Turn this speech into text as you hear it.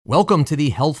Welcome to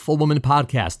the Healthful Woman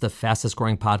Podcast, the fastest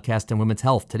growing podcast in women's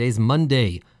health. Today's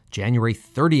Monday, January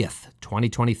 30th,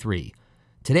 2023.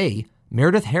 Today,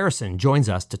 Meredith Harrison joins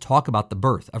us to talk about the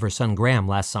birth of her son Graham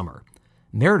last summer.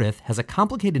 Meredith has a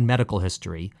complicated medical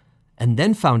history and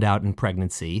then found out in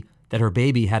pregnancy that her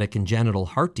baby had a congenital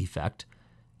heart defect.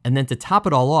 And then to top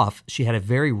it all off, she had a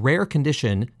very rare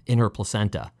condition in her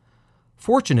placenta.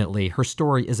 Fortunately, her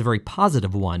story is a very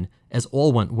positive one as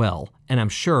all went well, and I'm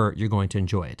sure you're going to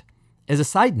enjoy it. As a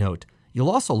side note,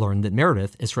 you'll also learn that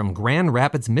Meredith is from Grand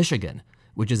Rapids, Michigan,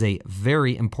 which is a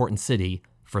very important city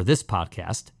for this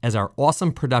podcast, as our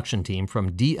awesome production team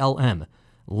from DLM,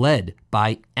 led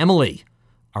by Emily,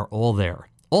 are all there.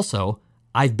 Also,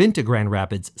 I've been to Grand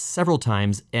Rapids several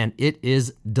times, and it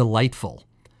is delightful.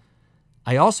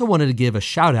 I also wanted to give a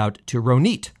shout out to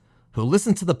Ronit, who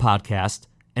listened to the podcast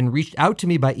and reached out to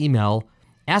me by email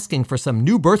asking for some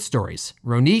new birth stories.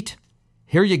 Ronit,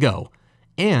 here you go.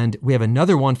 And we have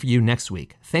another one for you next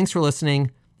week. Thanks for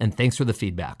listening, and thanks for the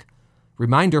feedback.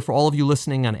 Reminder for all of you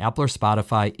listening on Apple or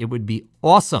Spotify, it would be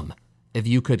awesome if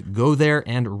you could go there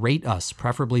and rate us,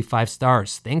 preferably 5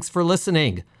 stars. Thanks for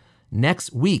listening.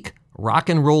 Next week, rock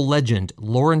and roll legend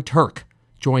Lauren Turk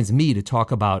joins me to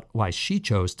talk about why she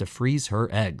chose to freeze her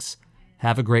eggs.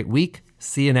 Have a great week.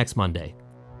 See you next Monday.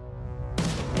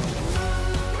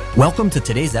 Welcome to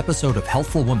today's episode of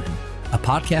Healthful Woman, a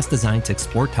podcast designed to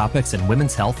explore topics in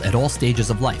women's health at all stages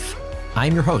of life.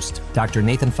 I'm your host, Dr.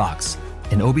 Nathan Fox,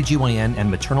 an OBGYN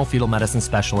and maternal fetal medicine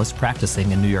specialist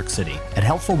practicing in New York City. At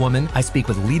Healthful Woman, I speak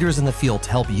with leaders in the field to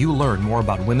help you learn more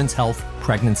about women's health,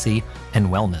 pregnancy, and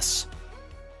wellness.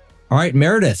 All right,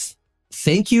 Meredith,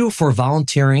 thank you for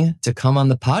volunteering to come on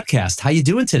the podcast. How you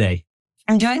doing today?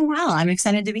 I'm doing well. I'm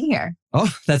excited to be here.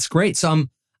 Oh, that's great. So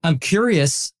I'm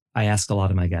curious. I ask a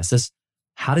lot of my guests,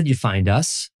 how did you find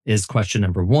us is question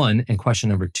number one. And question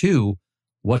number two,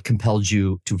 what compelled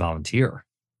you to volunteer?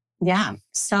 Yeah.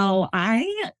 So I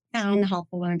found the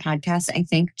Healthful Women podcast, I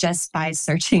think, just by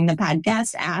searching the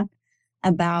podcast app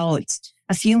about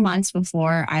a few months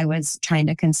before I was trying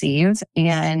to conceive.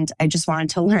 And I just wanted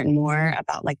to learn more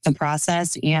about like the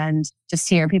process and just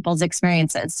hear people's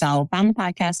experiences. So found the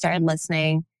podcast, started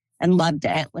listening and loved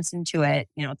it, listened to it,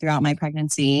 throughout my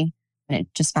pregnancy. And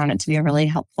it just found it to be a really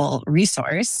helpful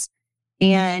resource.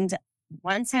 And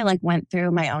once I went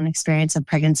through my own experience of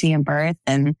pregnancy and birth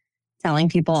and telling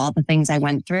people all the things I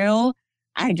went through,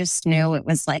 I just knew it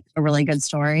was a really good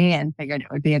story and figured it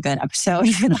would be a good episode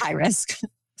for the high risk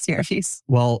series.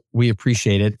 Well, we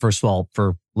appreciate it. First of all,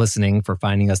 for listening, for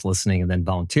finding us listening and then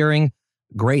volunteering.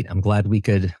 Great. I'm glad we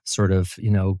could sort of,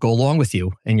 go along with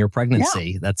you in your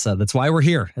pregnancy. Yeah. That's why we're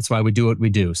here. That's why we do what we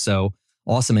do. So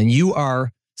awesome. And you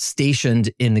are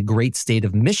stationed in the great state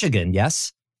of Michigan,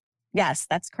 yes? Yes,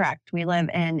 that's correct. We live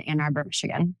in Ann Arbor,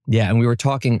 Michigan. Yeah, and we were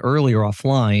talking earlier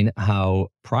offline how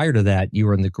prior to that, you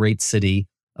were in the great city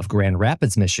of Grand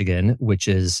Rapids, Michigan, which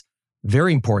is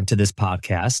very important to this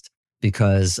podcast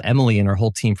because Emily and her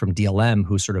whole team from DLM,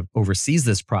 who sort of oversees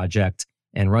this project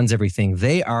and runs everything,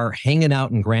 they are hanging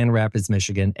out in Grand Rapids,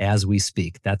 Michigan as we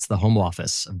speak. That's the home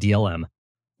office of DLM.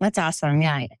 That's awesome.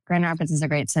 Yeah. Grand Rapids is a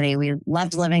great city. We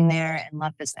loved living there and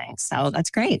love visiting. So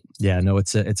that's great. Yeah, no,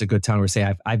 it's a good town.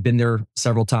 I've been there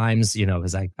several times,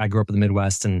 because I grew up in the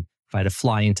Midwest, and if I had to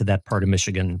fly into that part of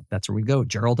Michigan, that's where we go.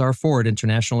 Gerald R. Ford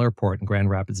International Airport in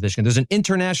Grand Rapids, Michigan. There's an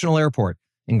international airport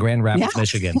in Grand Rapids,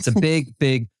 Michigan. It's a big,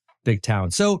 big, big town.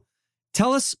 So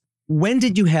tell us, when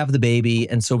did you have the baby?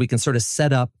 And so we can sort of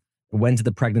set up when did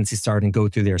the pregnancy start and go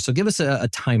through there. So give us a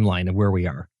timeline of where we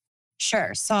are.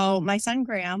 Sure. So my son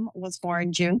Graham was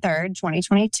born June 3rd,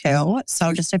 2022.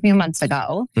 So just a few months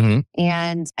ago. Mm-hmm.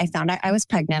 And I found out I was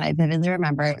pregnant. I vividly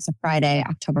remember it was a Friday,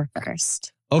 October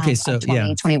 1st. Okay. So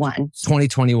 2021.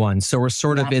 2021. So we're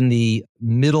sort of in the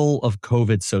middle of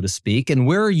COVID, so to speak. And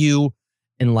where are you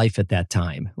in life at that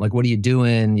time? What are you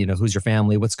doing? Who's your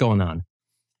family? What's going on?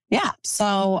 Yeah.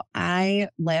 So I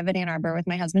live in Ann Arbor with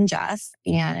my husband, Jeff,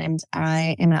 and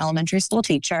I am an elementary school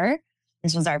teacher.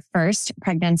 This was our first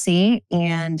pregnancy,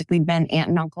 and we've been aunt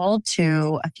and uncle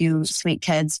to a few sweet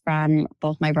kids from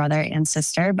both my brother and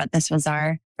sister, but this was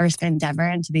our first endeavor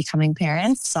into becoming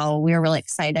parents. So we were really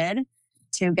excited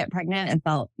to get pregnant and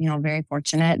felt, very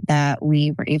fortunate that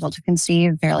we were able to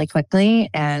conceive fairly quickly.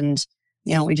 And,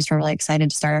 we just were really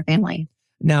excited to start our family.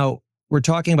 Now, we're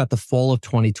talking about the fall of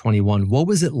 2021. What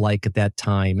was it like at that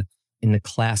time in the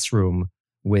classroom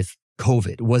with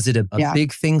COVID? Was it a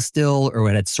big thing still, or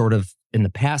had it sort of in the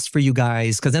past for you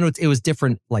guys? Because I know it was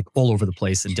different, all over the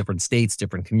place in different states,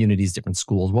 different communities, different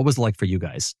schools. What was it like for you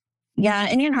guys? Yeah,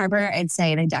 in Ann Arbor, I'd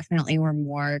say they definitely were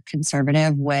more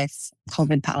conservative with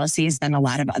COVID policies than a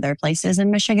lot of other places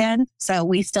in Michigan. So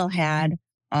we still had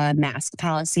a mask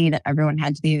policy that everyone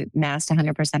had to be masked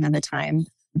 100% of the time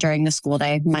during the school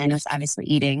day, minus obviously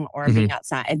eating or being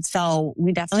outside. So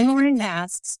we definitely were wearing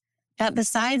masks. But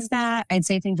besides that, I'd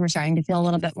say things were starting to feel a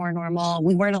little bit more normal.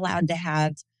 We weren't allowed to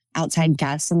have outside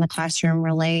guests in the classroom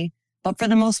really. But for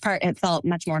the most part, it felt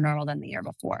much more normal than the year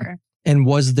before. And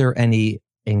was there any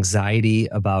anxiety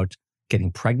about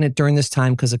getting pregnant during this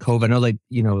time because of COVID? I know, like,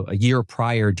 a year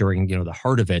prior during, the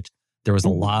heart of it, there was a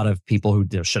lot of people who,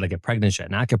 should I get pregnant? Should I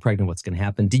not get pregnant? What's going to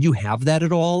happen? Did you have that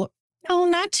at all? No,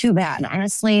 not too bad.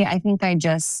 Honestly, I think I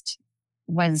just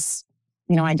was,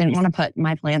 I didn't want to put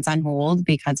my plans on hold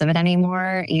because of it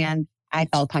anymore. And I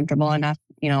felt comfortable enough.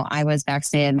 I was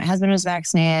vaccinated. My husband was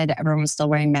vaccinated. Everyone was still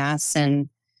wearing masks. And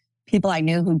people I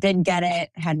knew who did get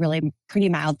it had really pretty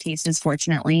mild cases,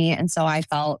 fortunately. And so I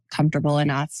felt comfortable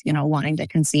enough, wanting to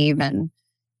conceive. And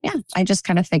yeah, I just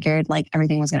kind of figured like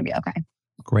everything was going to be okay.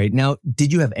 Great. Now,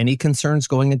 did you have any concerns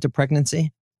going into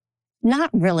pregnancy? Not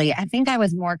really. I think I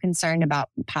was more concerned about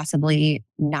possibly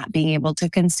not being able to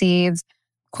conceive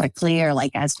quickly or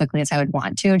like as quickly as I would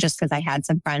want to, just because I had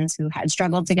some friends who had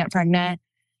struggled to get pregnant.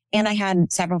 And I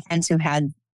had several friends who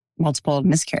had multiple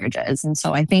miscarriages. And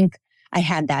so I think I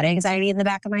had that anxiety in the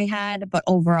back of my head, but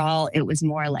overall it was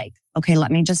more like, okay, let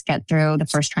me just get through the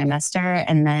first trimester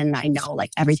and then I know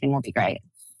like everything will be great.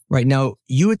 Right. Now,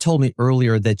 you had told me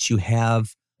earlier that you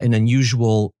have an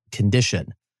unusual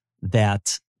condition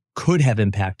that could have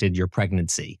impacted your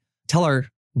pregnancy. Tell our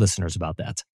listeners about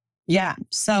that. Yeah.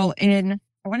 So I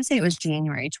want to say it was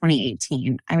January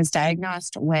 2018, I was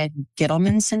diagnosed with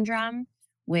Gittleman syndrome,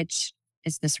 which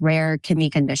is this rare kidney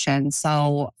condition.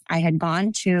 So I had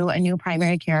gone to a new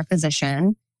primary care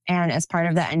physician. And as part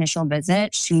of that initial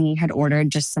visit, she had ordered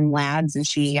just some labs. And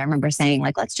I remember saying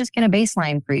like, let's just get a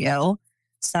baseline for you.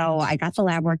 So I got the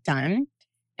lab work done.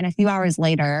 And a few hours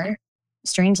later,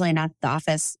 strangely enough,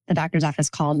 the doctor's office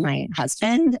called my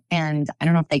husband. And I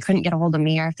don't know if they couldn't get a hold of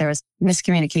me or if there was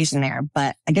miscommunication there,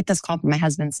 but I get this call from my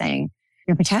husband saying,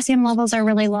 your potassium levels are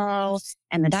really low.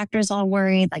 And the doctor's all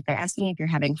worried. Like they're asking if you're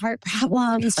having heart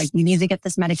problems, like you need to get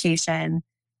this medication.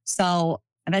 So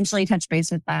eventually touched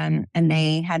base with them and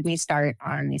they had me start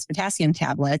on these potassium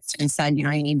tablets and said, you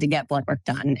need to get blood work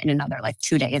done in another like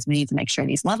 2 days. We need to make sure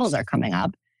these levels are coming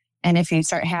up. And if you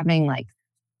start having like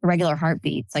regular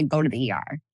heartbeats, like go to the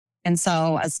ER. And so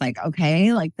I was like,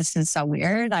 okay, like this is so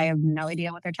weird. I have no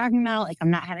idea what they're talking about. Like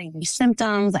I'm not having any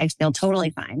symptoms. I feel totally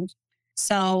fine.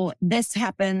 So this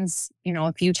happens,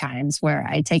 a few times where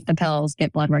I take the pills,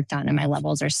 get blood work done, and my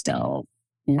levels are still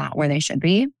not where they should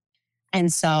be.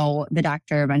 And so the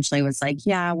doctor eventually was like,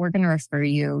 yeah, we're going to refer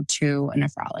you to a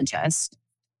nephrologist.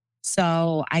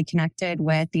 So I connected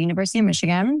with the University of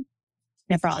Michigan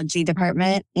nephrology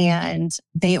department and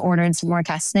they ordered some more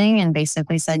testing and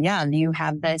basically said, yeah, you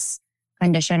have this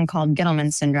condition called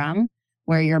Gittleman syndrome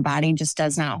where your body just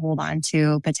does not hold on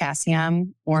to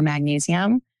potassium or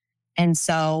magnesium. And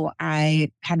so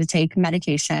I had to take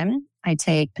medication. I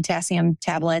take potassium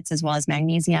tablets as well as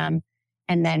magnesium.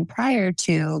 And then prior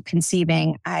to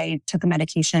conceiving, I took a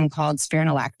medication called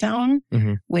spironolactone,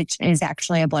 which is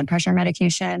actually a blood pressure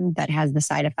medication that has the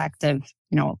side effect of,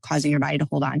 causing your body to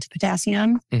hold on to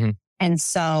potassium. And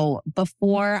so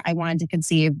before I wanted to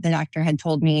conceive, the doctor had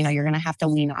told me, you're going to have to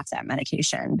wean off that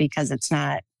medication because it's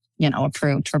not,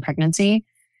 approved for pregnancy.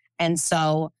 And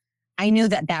so I knew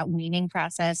that weaning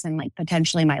process and like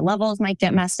potentially my levels might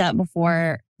get messed up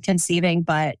before conceiving,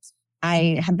 but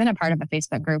I have been a part of a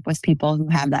Facebook group with people who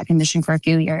have that condition for a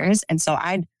few years. And so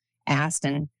I'd asked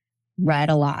and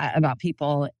read a lot about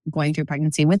people going through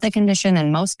pregnancy with the condition.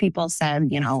 And most people said,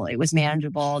 it was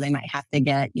manageable. They might have to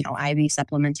get, IV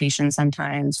supplementation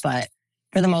sometimes. But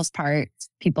for the most part,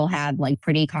 people had like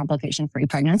pretty complication-free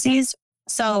pregnancies.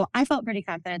 So I felt pretty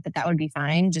confident that would be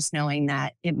fine, just knowing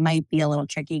that it might be a little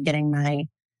tricky getting my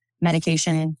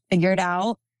medication figured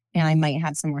out. And I might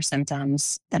have some more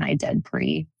symptoms than I did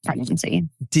pre-pregnancy.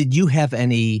 Did you have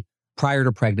prior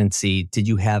to pregnancy, did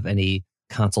you have any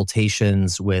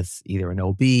consultations with either an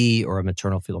OB or a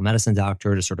maternal fetal medicine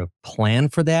doctor to sort of plan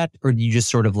for that? Or do you just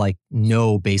sort of like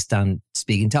know based on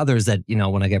speaking to others that,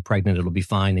 when I get pregnant, it'll be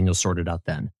fine and you'll sort it out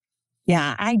then?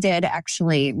 Yeah, I did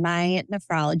actually. My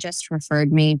nephrologist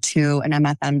referred me to an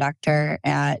MFM doctor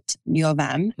at U of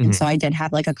M. And so I did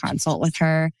have like a consult with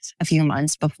her a few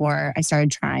months before I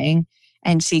started trying.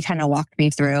 And she kind of walked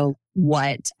me through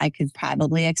what I could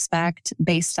probably expect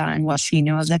based on what she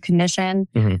knew of the condition.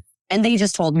 And they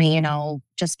just told me,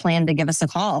 just plan to give us a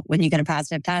call when you get a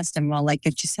positive test and we'll like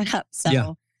get you set up.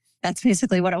 So that's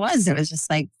basically what it was. It was just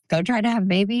like, go try to have a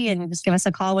baby and just give us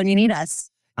a call when you need us.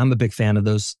 I'm a big fan of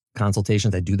those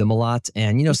consultations. I do them a lot.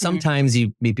 And, sometimes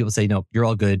you meet people say, no, you're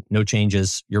all good. No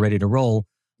changes. You're ready to roll.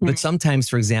 But sometimes,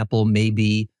 for example,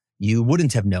 maybe you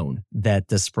wouldn't have known that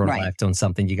the spironolactone is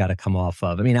something you got to come off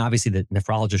of. I mean, obviously the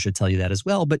nephrologist should tell you that as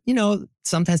well. But,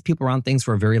 sometimes people are on things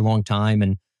for a very long time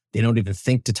and they don't even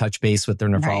think to touch base with their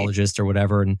nephrologist or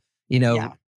whatever. And,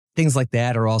 things like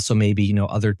that are also maybe,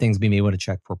 other things we may want to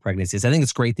check for pregnancies. I think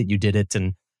it's great that you did it.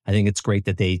 And I think it's great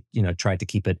that they, tried to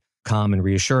keep it calm and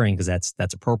reassuring because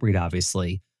that's appropriate,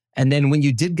 obviously. And then when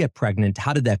you did get pregnant,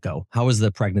 how did that go? How was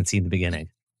the pregnancy in the beginning?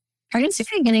 Pregnancy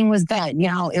in the beginning was good.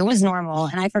 It was normal.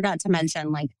 And I forgot to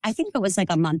mention, I think it was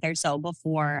a month or so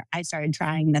before I started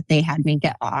trying that they had me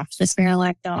get off the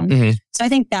spironolactone. So I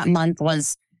think that month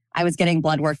I was getting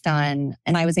blood work done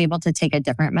and I was able to take a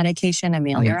different medication,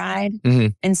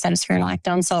 Amelioride, instead of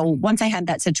spironolactone. So once I had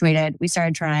that situated, we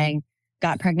started trying,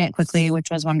 got pregnant quickly,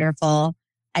 which was wonderful.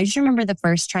 I just remember the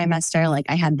first trimester,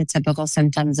 I had the typical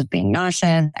symptoms of being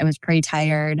nauseous. I was pretty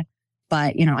tired,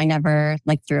 but, I never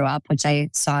threw up, which I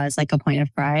saw as a point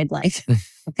of pride.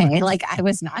 Okay, I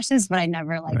was nauseous, but I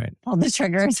never pulled the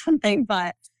trigger or something.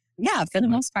 But yeah, for the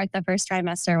most part, the first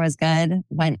trimester was good.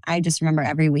 I just remember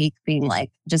every week being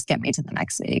just get me to the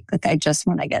next week. I just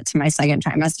want to get to my second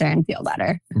trimester and feel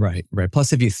better. Right.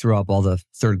 Plus, if you threw up, all the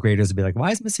third graders would be like,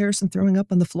 why is Miss Harrison throwing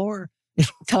up on the floor?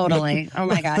 Totally. Oh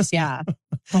my gosh. Yeah.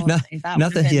 Totally. That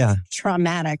would have been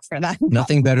traumatic for them.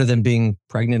 Nothing better than being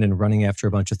pregnant and running after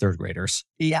a bunch of third graders.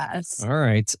 Yes. All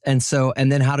right. And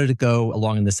then how did it go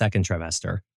along in the second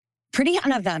trimester? Pretty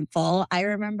uneventful. I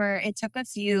remember it took a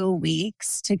few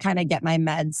weeks to kind of get my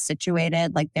meds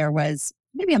situated. There was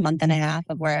maybe a month and a half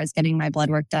of where I was getting my blood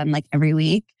work done every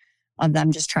week of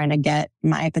them just trying to get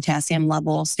my potassium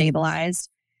level stabilized.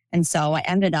 And so I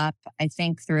ended up, I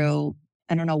think through,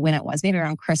 I don't know when it was, maybe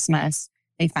around Christmas,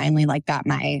 they finally got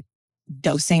my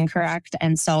dosing correct.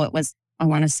 And so it was, I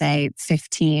want to say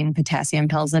 15 potassium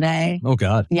pills a day. Oh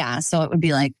God. Yeah. So it would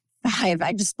be 5.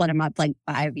 I just split them up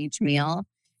 5 each meal.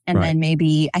 And then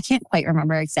maybe, I can't quite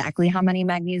remember exactly how many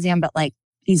magnesium, but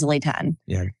easily 10.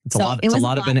 Yeah. It's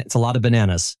a lot of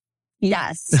bananas.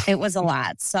 Yes, it was a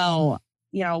lot. So,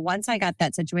 once I got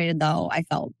that situated though, I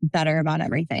felt better about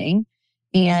everything.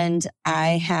 And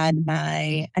I had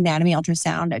my anatomy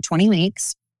ultrasound at 20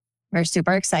 weeks. We're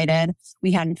super excited.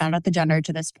 We hadn't found out the gender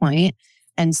to this point.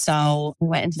 And so we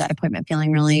went into that appointment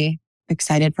feeling really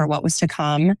excited for what was to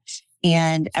come.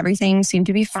 And everything seemed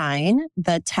to be fine.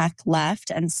 The tech left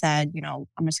and said,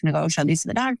 I'm just going to go show these to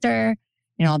the doctor.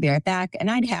 I'll be right back. And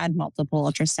I'd had multiple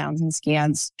ultrasounds and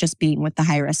scans just being with the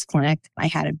high risk clinic. I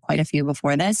had quite a few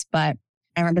before this, but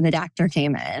I remember the doctor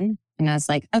came in and I was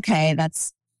like, okay,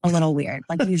 that's a little weird.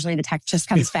 Usually the tech just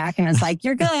comes back and is like,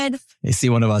 you're good. They see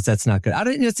one of us, that's not good.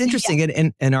 It's interesting. Yeah.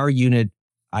 In our unit,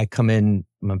 I come in,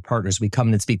 my partners, we come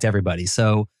in and speak to everybody.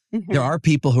 So there are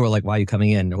people who are like, why are you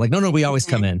coming in? They're like, no, we always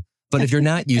come in. But if you're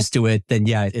not used to it, then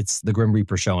yeah, it's the Grim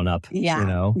Reaper showing up.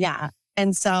 Yeah. Yeah.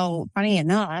 And so funny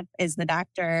enough is the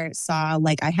doctor saw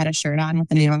I had a shirt on with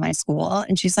the name of my school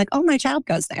and she's like, oh, my child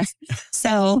goes there.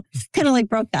 So kind of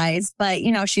broke the ice, but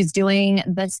she's doing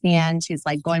the scan. She's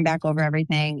going going over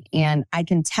everything. And I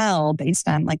can tell based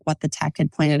on what the tech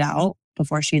had pointed out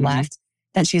before she left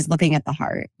that she's looking at the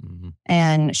heart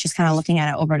and she's kind of looking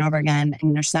at it over and over again.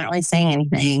 And she's not really saying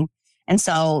anything. And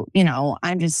so,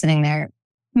 I'm just sitting there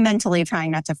mentally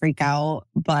trying not to freak out,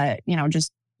 but,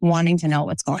 just wanting to know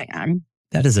what's going on.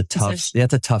 That's a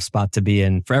tough spot to be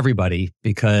in for everybody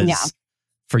because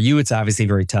for you, it's obviously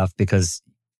very tough because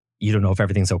you don't know if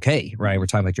everything's okay, right? We're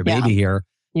talking about your baby here.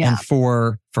 Yeah. And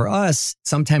for us,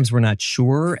 sometimes we're not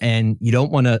sure and you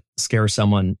don't want to scare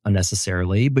someone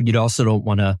unnecessarily, but you also don't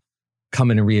want to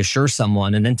come in and reassure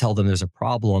someone and then tell them there's a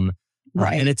problem.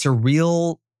 Right. And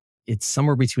it's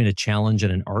somewhere between a challenge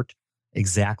and an art,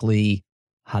 exactly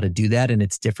how to do that. And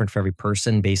it's different for every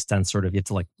person based on you have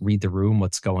to read the room,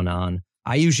 what's going on.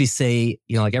 I usually say,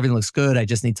 everything looks good. I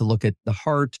just need to look at the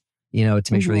heart, to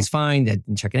make sure he's fine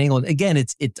and check an angle. And again,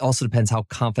 it also depends how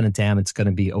confident I am it's going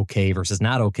to be okay versus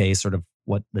not okay, sort of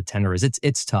what the tenor is.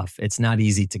 It's tough. It's not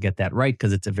easy to get that right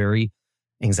because it's a very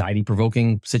anxiety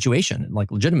provoking situation,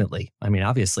 legitimately. I mean,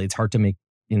 obviously it's hard to make,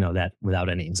 that without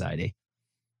any anxiety.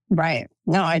 Right.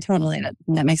 No,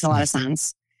 that makes a lot of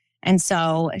sense. And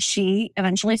so she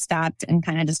eventually stopped and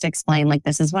kind of just explained,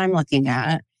 this is what I'm looking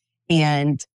at.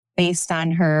 And based on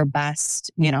her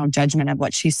best, judgment of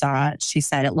what she saw, she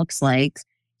said it looks like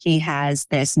he has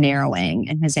this narrowing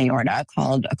in his aorta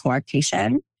called a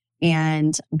coarctation.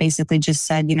 And basically just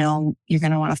said, you're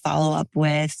going to want to follow up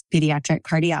with pediatric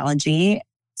cardiology.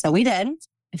 So we did.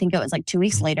 I think it was like 2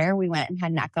 weeks later, we went and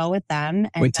had an echo with them.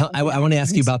 And Wait, I want to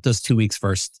ask you about those 2 weeks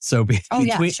first. So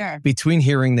sure. Between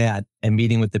hearing that and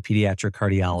meeting with the pediatric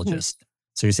cardiologist,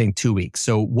 so you're saying 2 weeks.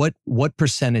 So what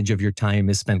percentage of your time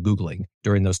is spent Googling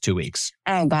during those 2 weeks?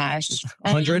 Oh gosh.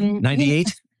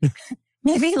 198?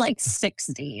 Maybe like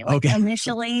 60. Like Okay.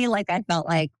 Initially, like I felt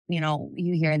like, you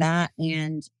hear that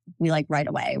and we like right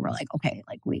away, we're like, okay,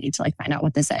 like we need to like find out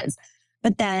what this is.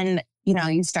 But then,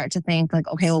 you start to think like,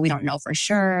 okay, well, we don't know for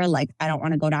sure. Like, I don't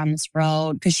want to go down this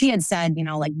road. Cause she had said,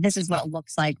 like, this is what it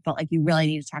looks like, but like, you really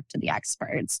need to talk to the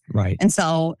experts. Right. And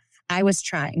so I was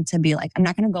trying to be like, I'm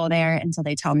not going to go there until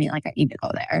they tell me like I need to go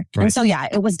there. Right. And so, yeah,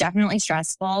 it was definitely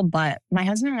stressful, but my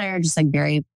husband and I are just like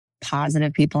very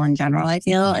positive people in general, I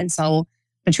feel. And so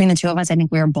between the two of us, I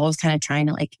think we were both kind of trying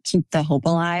to like keep the hope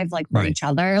alive, like for each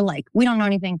other. Like we don't know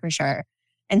anything for sure.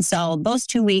 And so those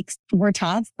 2 weeks were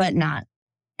tough, but not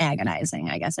agonizing,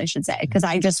 I guess I should say. Cause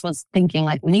I just was thinking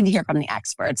like, we need to hear from the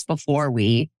experts before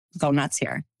we go nuts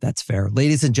here. That's fair.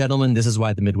 Ladies and gentlemen, this is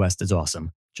why the Midwest is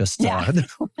awesome. Just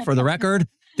for the record,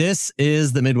 this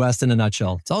is the Midwest in a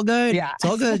nutshell. It's all good. Yeah. It's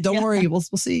all good. Don't worry. We'll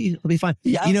see. It'll be fine.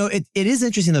 Yeah. It is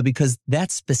interesting though, because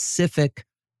that specific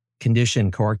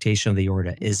condition, coarctation of the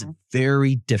aorta, is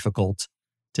very difficult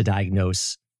to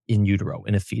diagnose in utero,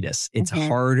 in a fetus. It's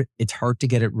hard. It's hard to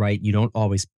get it right. You don't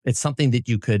always, it's something that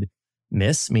you could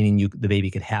miss, meaning the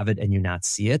baby could have it and you not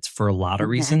see it for a lot of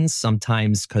reasons.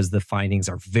 Sometimes because the findings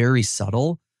are very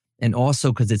subtle, and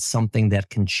also because it's something that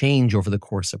can change over the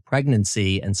course of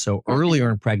pregnancy. And so earlier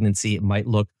in pregnancy, it might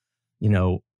look,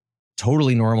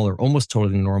 totally normal or almost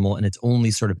totally normal. And it's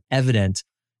only sort of evident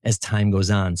as time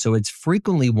goes on. So it's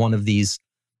frequently one of these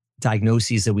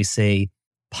diagnoses that we say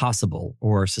possible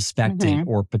or suspected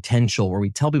or potential, where we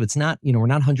tell people it's not, we're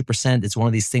not 100%. It's one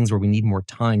of these things where we need more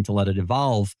time to let it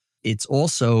evolve. It's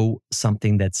also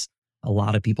something that's a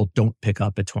lot of people don't pick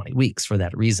up at 20 weeks for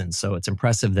that reason. So it's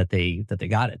impressive that they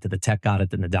got it, that the tech got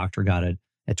it, and the doctor got it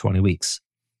at 20 weeks.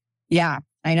 Yeah,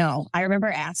 I know. I remember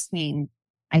asking,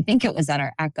 I think it was at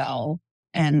our echo,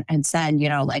 and said,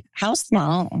 like, how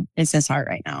small is this heart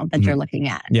right now that you're looking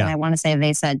at? Yeah. And I want to say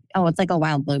they said, oh, it's like a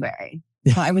wild blueberry.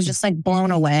 So I was just like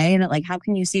blown away that like, how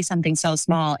can you see something so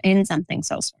small in something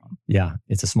so small? Yeah,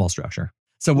 it's a small structure.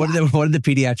 So what did the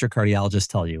pediatric cardiologist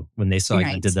tell you when they saw you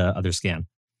and did the other scan?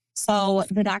 So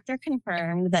the doctor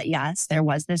confirmed that, yes, there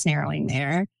was this narrowing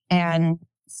there, and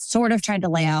sort of tried to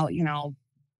lay out,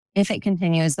 if it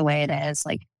continues the way it is,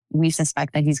 like we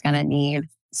suspect that he's going to need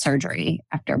surgery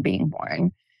after being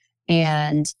born.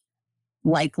 And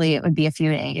likely it would be a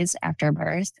few days after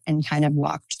birth, and kind of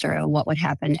walked through what would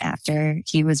happen after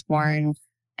he was born.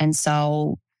 And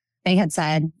so they had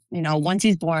said, once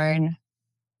he's born,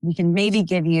 we can maybe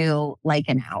give you like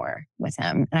an hour with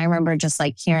him. And I remember just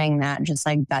like hearing that just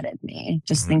like gutted me,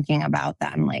 just thinking about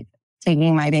them, like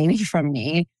taking my baby from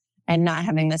me and not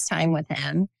having this time with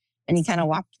him. And he kind of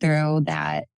walked through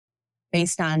that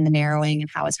based on the narrowing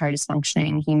and how his heart is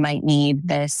functioning, he might need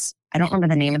this. I don't remember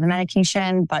the name of the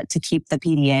medication, but to keep the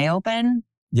PDA open.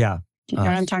 Yeah. Do you know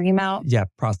what I'm talking about? Yeah.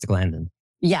 Prostaglandin.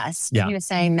 Yes. Yeah. He was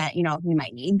saying that, he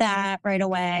might need that right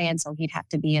away. And so he'd have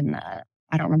to be in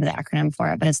I don't remember the acronym for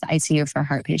it, but it's the ICU for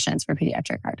heart patients, for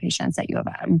pediatric heart patients at U of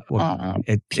M.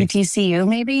 PTCU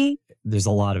maybe? There's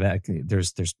a lot of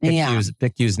there's PICUs,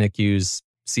 NICUs,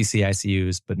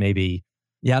 CCICUs, but maybe,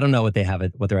 I don't know what their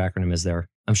acronym is there.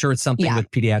 I'm sure it's something with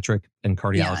pediatric and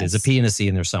cardiology. There's a P and a C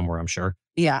in there somewhere, I'm sure.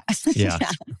 Yeah. Yeah.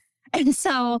 And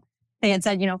so they had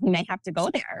said, he may have to go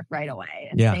there right away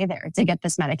and stay there to get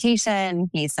this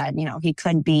medication. He said, he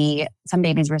could be, some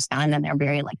babies respond and they're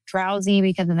very like drowsy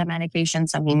because of the medication.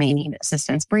 So he may need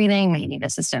assistance breathing, may need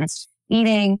assistance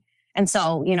eating. And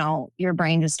so, your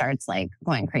brain just starts like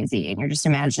going crazy, and you're just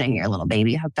imagining your little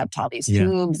baby hooked up to all these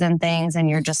tubes and things. And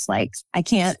you're just like, I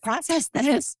can't process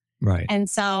this. Right. And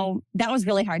so that was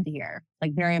really hard to hear,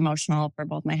 like very emotional for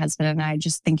both my husband and I,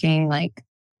 just thinking like,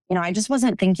 I just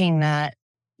wasn't thinking that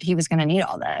he was going to need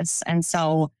all this. And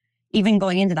so even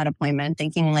going into that appointment,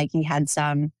 thinking like he had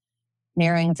some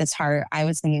narrowing of his heart, I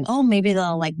was thinking, oh, maybe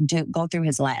they'll like go through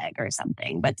his leg or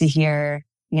something. But to hear,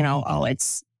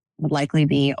 it's would likely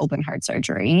be open heart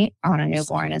surgery on a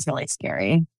newborn is really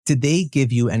scary. Did they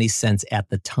give you any sense at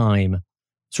the time,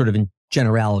 sort of in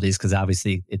generalities, because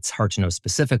obviously it's hard to know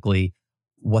specifically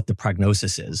what the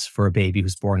prognosis is for a baby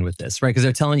who's born with this, right? Because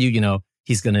they're telling you,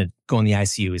 he's going to go in the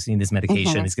ICU, he's going to need this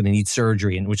medication, he's going to need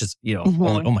surgery, and which is,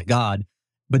 oh my God.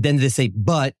 But then they say,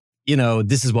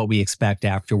 this is what we expect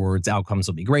afterwards. Outcomes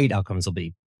will be great. Outcomes will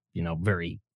be,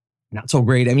 very not so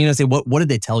great. I mean, say, what did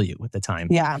they tell you at the time?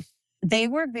 Yeah. They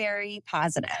were very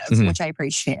positive, Mhm. which I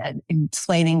appreciated,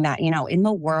 explaining that, in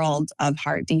the world of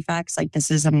heart defects, like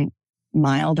this is a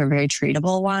mild or very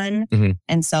treatable one. Mhm.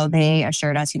 And so they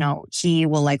assured us, he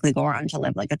will likely go on to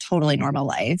live like a totally normal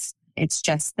life. It's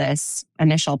just this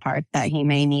initial part that he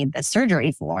may need the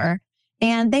surgery for.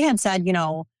 And they had said,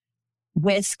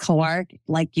 with Clark,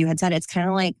 like you had said, it's kind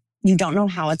of like you don't know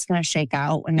how it's going to shake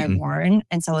out when they're Mhm. born.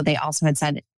 And so they also had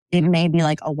said it may be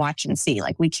like a watch and see.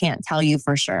 Like we can't tell you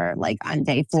for sure, like on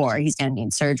day 4, he's going to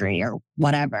need surgery or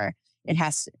whatever.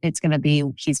 It's going to be,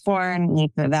 he's born, we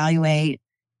need to evaluate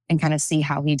and kind of see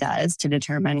how he does to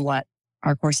determine what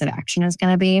our course of action is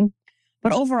going to be.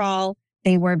 But overall,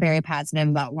 they were very positive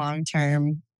about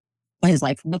long-term, what his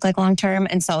life would look like long-term.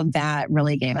 And so that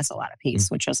really gave us a lot of peace,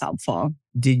 which was helpful.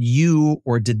 Did you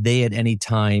or did they at any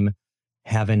time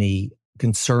have any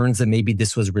concerns that maybe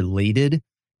this was related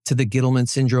to the Gittleman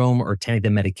syndrome or to any of the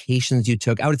medications you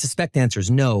took? I would suspect the answer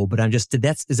is no, but is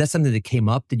that something that came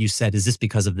up that you said, is this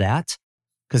because of that?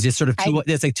 Because it's sort of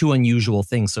it's like two unusual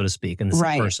things, so to speak, in the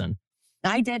same person.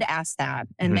 I did ask that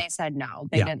and they said no.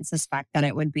 They didn't suspect that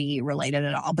it would be related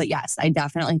at all. But yes, I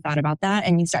definitely thought about that.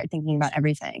 And you start thinking about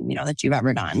everything, that you've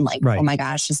ever done. Like, oh my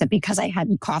gosh, is it because I had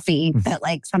coffee that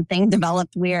like something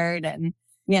developed weird? And,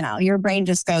 your brain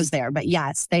just goes there. But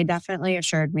yes, they definitely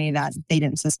assured me that they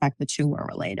didn't suspect the two were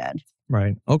related.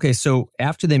 Right. Okay. So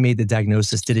after they made the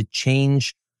diagnosis, did it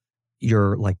change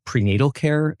your like prenatal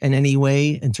care in any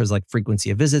way in terms of like frequency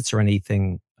of visits or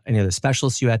anything, any other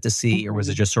specialists you had to see? Or was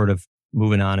it just sort of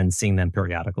moving on and seeing them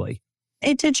periodically?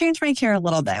 It did change my care a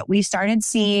little bit. We started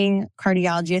seeing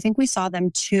cardiology. I think we saw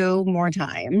them 2 more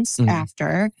times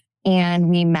after, and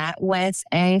we met with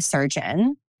a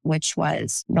surgeon, which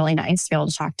was really nice to be able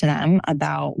to talk to them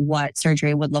about what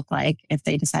surgery would look like if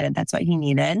they decided that's what he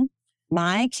needed.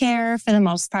 My care, for the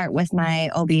most part, with my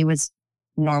OB was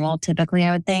normal, typically,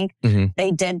 I would think.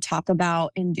 They did talk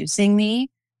about inducing me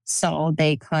so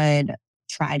they could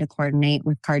try to coordinate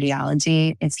with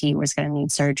cardiology if he was going to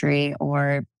need surgery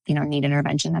or, need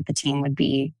intervention, that the team would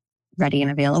be ready and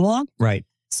available. Right.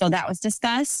 So that was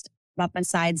discussed. But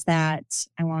besides that,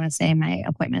 I want to say my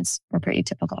appointments were pretty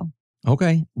typical.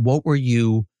 Okay. What were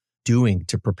you doing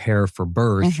to prepare for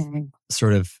birth?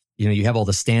 Sort of, you have all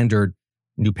the standard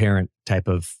new parent type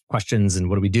of questions and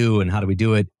what do we do and how do we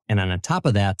do it? And on top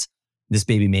of that, this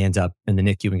baby may end up in the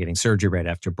NICU and getting surgery right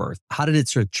after birth. How did it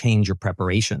sort of change your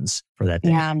preparations for that day?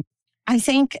 Yeah, I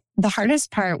think the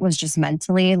hardest part was just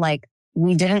mentally, like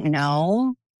we didn't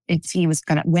know when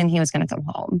he was going to come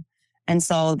home. And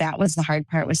so that was the hard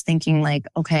part, was thinking like,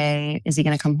 okay, is he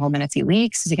going to come home in a few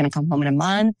weeks? Is he going to come home in a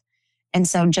month? And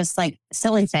so just like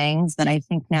silly things that I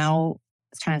think now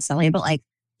it's kind of silly, but like,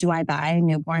 do I buy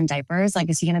newborn diapers? Like,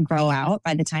 is he going to grow out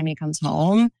by the time he comes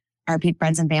home? Are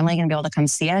friends and family going to be able to come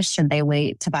see us? Should they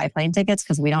wait to buy plane tickets?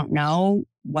 Because we don't know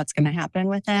what's going to happen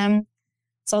with him.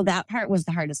 So that part was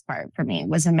the hardest part for me,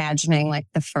 was imagining like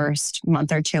the first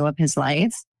month or 2 of his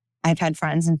life. I've had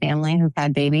friends and family who've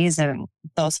had babies, and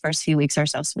those first few weeks are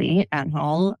so sweet at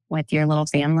home with your little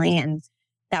family. And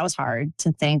that was hard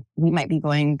to think we might be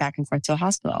going back and forth to a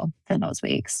hospital for those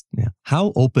weeks. Yeah.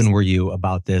 How open were you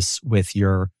about this with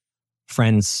your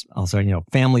friends, also,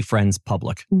 family, friends,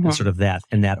 public, and sort of that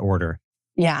in that order?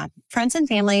 Yeah. Friends and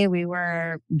family, we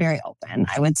were very open,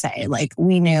 I would say. Like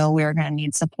we knew we were going to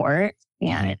need support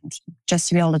and just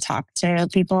to be able to talk to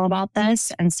people about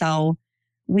this. And so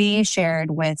we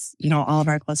shared with, all of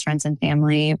our close friends and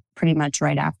family pretty much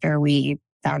right after we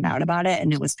found out about it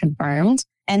and it was confirmed.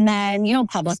 And then,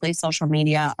 publicly, social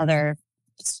media, other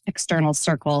external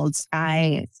circles,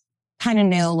 I kind of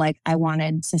knew like I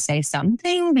wanted to say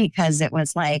something because it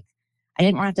was like, I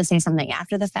didn't want to have to say something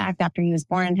after the fact, after he was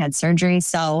born and had surgery.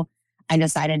 So I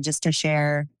decided just to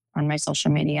share on my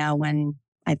social media when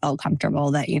I felt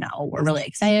comfortable that, we're really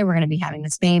excited. We're going to be having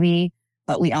this baby.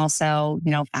 But we also,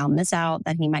 found this out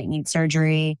that he might need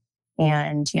surgery.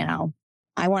 And,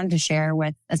 I wanted to share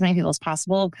with as many people as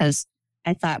possible because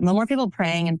I thought the more people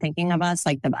praying and thinking of us,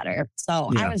 like the better.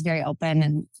 So I was very open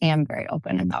and am very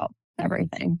open about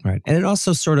everything. Right. And it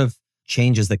also sort of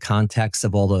changes the context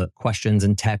of all the questions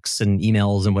and texts and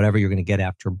emails and whatever you're going to get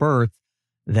after birth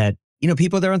that,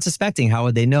 people they're unsuspecting. How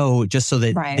would they know? Just so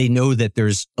that they know that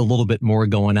there's a little bit more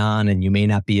going on and you may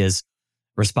not be as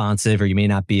responsive or you may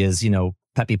not be as,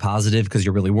 peppy positive because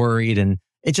you're really worried. And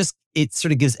it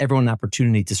sort of gives everyone an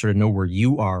opportunity to sort of know where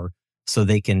you are so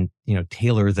they can,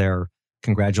 tailor their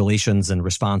congratulations and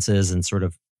responses and sort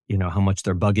of, how much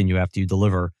they're bugging you after you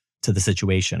deliver to the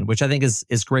situation, which I think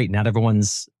is great. Not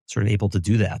everyone's sort of able to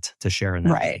do that, to share in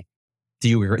that. Right. Do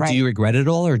you regret it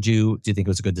all, or do you think it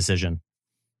was a good decision?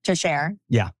 To share?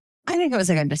 Yeah. I think it was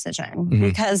a good decision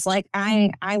because like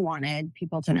I wanted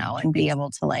people to know and be able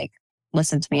to like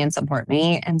listen to me and support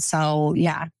me. And so,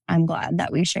 yeah, I'm glad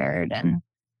that we shared and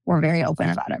we're very open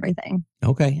about everything.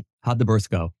 Okay. How'd the birth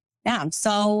go? Yeah.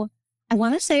 So I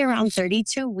want to say around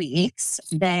 32 weeks,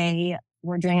 they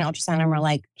were doing an ultrasound and were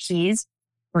like, he's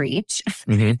breech.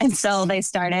 And so they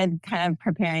started kind of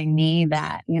preparing me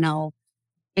that, you know,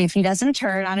 if he doesn't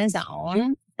turn on his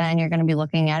own, then you're going to be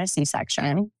looking at a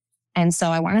C-section. And so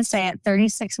I want to say at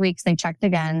 36 weeks, they checked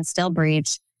again, still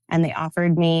breech, and they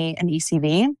offered me an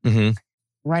ECV.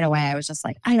 Right away, I was just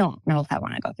like, I don't know if I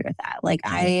want to go through with that. Like,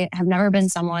 I have never been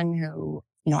someone who,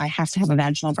 you know, I have to have a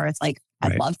vaginal birth. Like,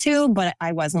 I'd love to, but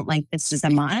I wasn't like, this is a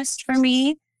must for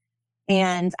me.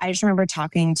 And I just remember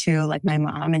talking to like my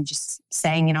mom and just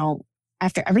saying, you know,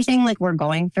 after everything like we're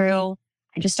going through,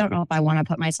 I just don't know if I want to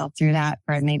put myself through that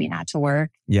for it maybe not to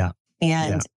work. Yeah.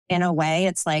 And in a way,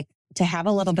 it's like to have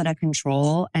a little bit of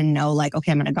control and know like,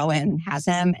 okay, I'm going to go in and has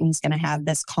him and he's going to have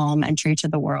this calm entry to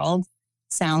the world.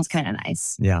 Sounds kind of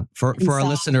nice. Yeah. For our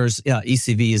listeners,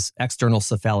 ECV is external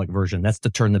cephalic version. That's to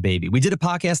turn the baby. We did a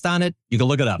podcast on it. You can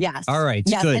look it up. Yes. All right.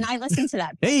 Yes. Good. And I listened to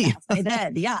that. Hey. I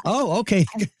did. Yeah. Oh, okay.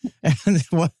 And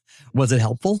what was it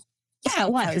helpful? Yeah,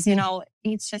 it was. You know,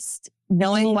 it's just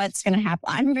knowing what's going to happen.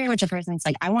 I'm very much a person that's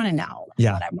like, I want to know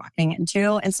what I'm walking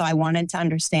into. And so I wanted to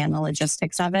understand the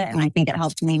logistics of it. And I think it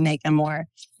helped me make a more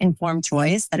informed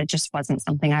choice that it just wasn't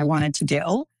something I wanted to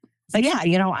do. But yeah,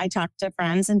 you know, I talked to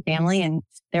friends and family and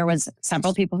there was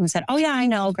several people who said, oh yeah, I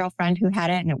know a girlfriend who had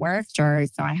it and it worked. Or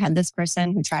so I had this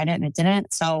person who tried it and it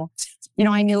didn't. So, you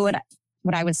know, I knew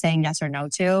what I was saying yes or no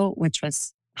to, which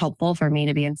was helpful for me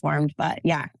to be informed. But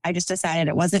yeah, I just decided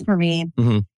it wasn't for me.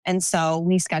 And so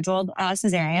we scheduled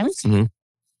cesareans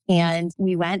and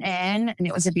we went in and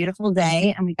it was a beautiful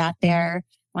day. And we got there,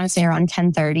 I want to say around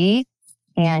 10:30.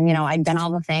 And, you know, I'd done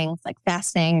all the things like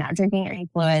fasting, not drinking any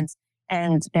fluids.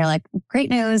 And they're like, great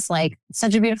news, like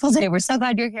such a beautiful day. We're so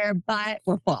glad you're here, but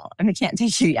we're full and we can't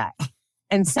take you yet.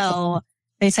 And so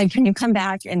they said, can you come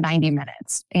back in 90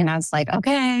 minutes? And I was like,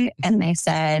 okay. And they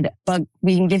said, but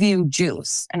we can give you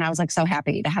juice. And I was like, so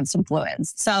happy to have some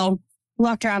fluids. So we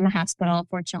walked around the hospital.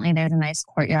 Fortunately, there's a nice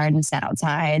courtyard and sat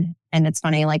outside. And it's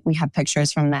funny, like we have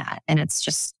pictures from that. And it's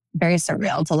just very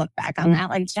surreal to look back on that.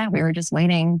 Like, yeah, we were just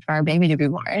waiting for our baby to be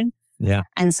born. Yeah.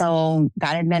 And so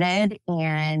got admitted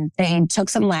and they took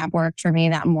some lab work for me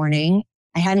that morning.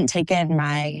 I hadn't taken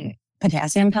my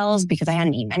potassium pills because I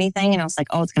hadn't eaten anything. And I was like,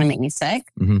 oh, it's going to make me sick.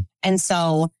 And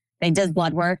so they did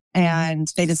blood work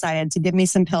and they decided to give me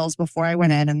some pills before I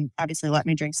went in and obviously let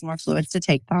me drink some more fluids to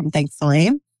take them,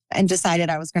 thankfully, and decided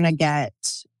I was going to get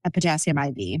a potassium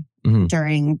IV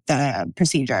during the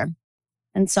procedure.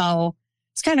 And so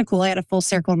it's kind of cool. I had a full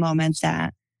circle moment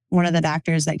that one of the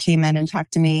doctors that came in and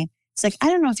talked to me, it's like, I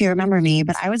don't know if you remember me,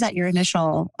 but I was at your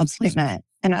initial appointment.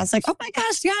 And I was like, oh my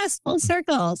gosh, yes, full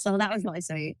circle. So that was really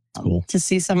sweet to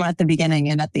see someone at the beginning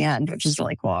and at the end, which is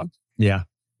really cool. Yeah.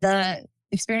 The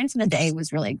experience of the day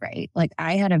was really great. Like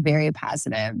I had a very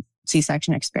positive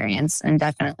C-section experience and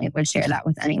definitely would share that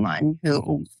with anyone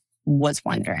who was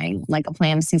wondering. Like a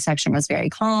planned C-section was very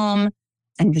calm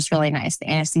and just really nice. The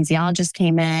anesthesiologist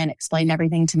came in, explained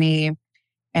everything to me.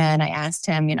 And I asked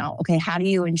him, you know, okay, how do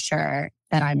you ensure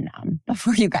that I'm numb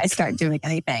before you guys start doing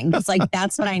anything? It's like,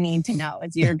 that's what I need to know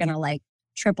is you're going to like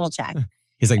triple check.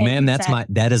 He's like, ma'am,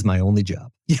 that is my only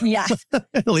job. Yeah.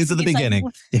 At least at the beginning.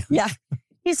 Like, yeah.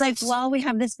 He's like, well, we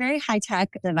have this very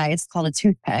high-tech device called a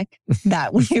toothpick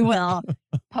that we will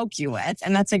poke you with.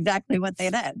 And that's exactly what they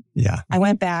did. Yeah. I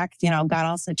went back, you know, got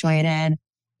all situated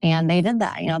and they did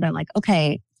that. You know, they're like,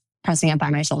 okay, pressing up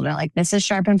on my shoulder, like this is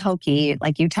sharp and pokey.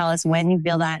 Like you tell us when you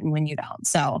feel that and when you don't.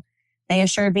 So they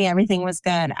assured me everything was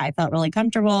good. I felt really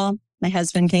comfortable. My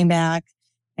husband came back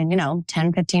and, you know,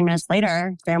 10, 15 minutes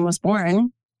later, Graham was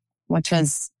born, which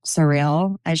was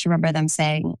surreal. I just remember them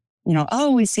saying, you know,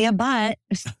 oh, we see a butt.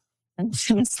 And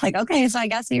it's like, okay, so I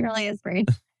guess he really is breech.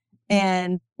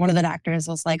 And one of the doctors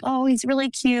was like, oh, he's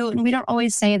really cute. And we don't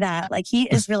always say that. Like he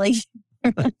is really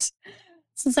cute.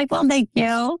 So it's like, well, thank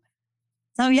you.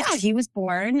 So yeah, he was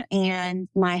born and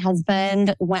my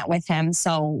husband went with him.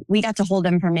 So we got to hold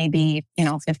him for maybe, you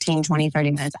know, 15, 20,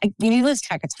 30 minutes. You lose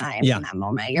track of time in that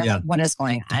moment. You're like, what is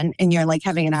going on? And you're like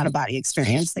having an out of body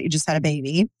experience that you just had a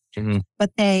baby.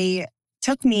 But they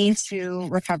took me to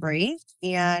recovery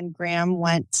and Graham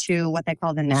went to what they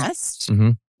call the nest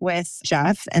with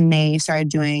Jeff. And they started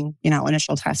doing, you know,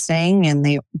 initial testing and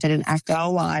they did an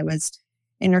echo while I was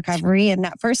in recovery. And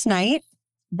that first night,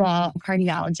 the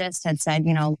cardiologist had said,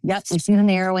 you know, yep, we see the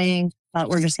narrowing, but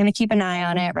we're just going to keep an eye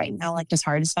on it right now. Like his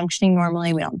heart is functioning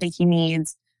normally. We don't think he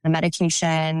needs the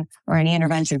medication or any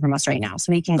intervention from us right now.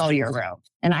 So he can go to your room.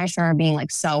 And I started being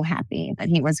like so happy that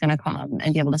he was going to come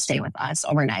and be able to stay with us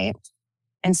overnight.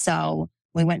 And so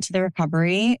we went to the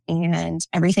recovery and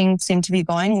everything seemed to be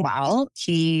going well.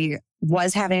 He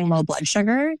was having low blood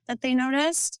sugar that they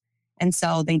noticed. And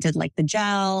so they did like the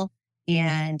gel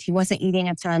and he wasn't eating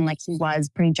a ton. Like he was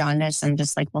pretty jaundiced and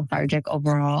just like lethargic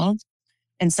overall.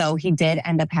 And so he did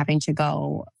end up having to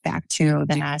go back to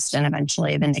the nest and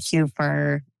eventually the NICU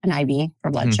for an IV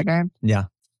for blood sugar. Yeah.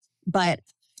 But,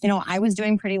 I was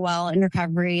doing pretty well in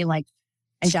recovery. Like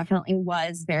I definitely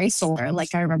was very sore.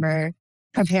 Like I remember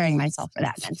preparing myself for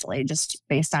that mentally, just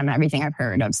based on everything I've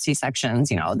heard of C-sections,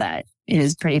 that it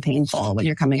is pretty painful when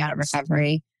you're coming out of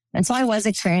recovery. And so I was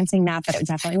experiencing that, but it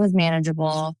definitely was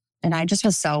manageable. And I just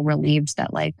was so relieved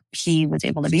that like he was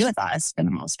able to be with us for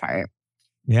the most part.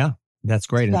 Yeah, that's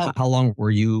great. So, and how long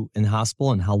were you in the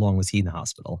hospital and how long was he in the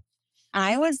hospital?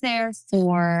 I was there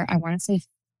for, I want to say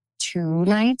 2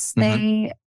 nights.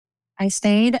 I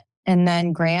stayed. And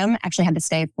then Graham actually had to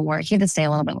stay a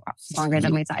little bit longer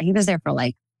than we thought. He was there for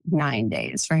like 9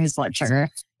 days for his blood sugar.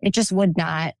 It just would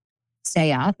not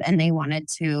stay up and they wanted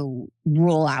to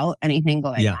rule out anything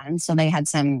going on. So they had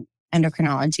some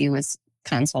endocrinology was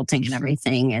consulting and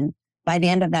everything. And by the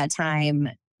end of that time,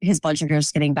 his blood sugar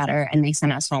is getting better and they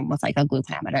sent us home with like a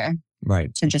glucometer.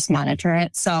 Right. To just monitor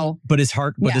it. So, but his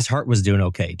heart was doing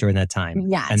okay during that time.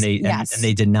 Yes. And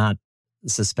they did not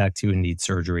suspect he would need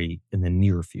surgery in the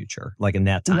near future, like in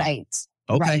that time. Right.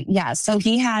 Okay. Right. Yeah. So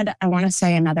he had, I want to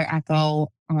say another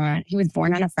echo he was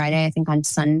born on a Friday. I think on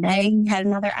Sunday he had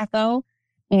another echo.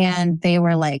 And they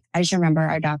were like, I just remember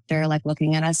our doctor like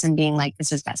looking at us and being like,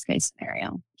 this is best case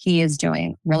scenario. He is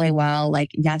doing really well. Like,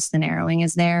 yes, the narrowing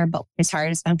is there, but his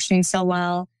heart is functioning so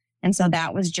well. And so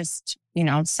that was just,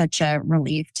 such a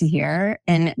relief to hear.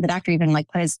 And the doctor even like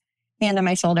put his hand on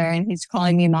my shoulder and he's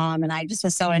calling me mom. And I just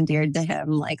was so endeared to him.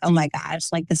 Like, oh my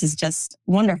gosh, like this is just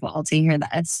wonderful to hear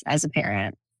this as a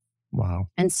parent. Wow.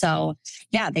 And so,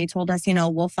 they told us,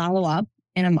 we'll follow up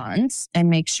in a month and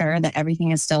make sure that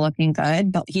everything is still looking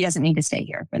good, but he doesn't need to stay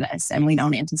here for this. And we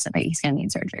don't anticipate he's going to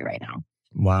need surgery right now.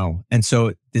 Wow. And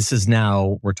so this is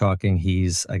now, we're talking,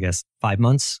 he's, I guess, 5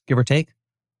 months, give or take?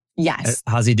 Yes.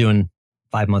 How's he doing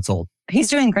 5 months old? He's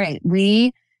doing great.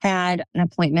 We had an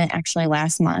appointment actually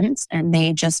last month and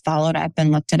they just followed up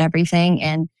and looked at everything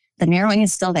and the narrowing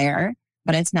is still there,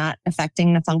 but it's not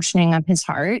affecting the functioning of his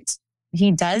heart.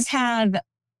 He does have,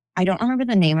 I don't remember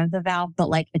the name of the valve, but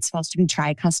like it's supposed to be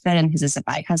tricuspid and his is a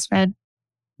bicuspid.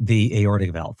 The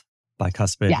aortic valve,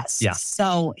 bicuspid. Yes. Yeah.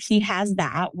 So he has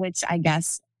that, which I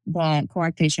guess the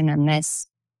coarctation and this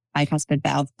bicuspid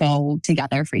valve go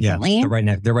together frequently.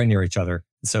 Yeah, they're right near each other.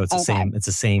 So it's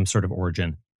the same sort of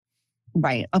origin.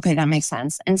 Right. Okay. That makes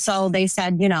sense. And so they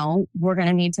said, we're going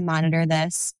to need to monitor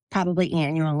this probably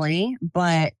annually,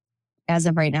 but as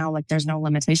of right now, like there's no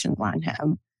limitations on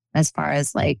him as far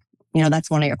as like,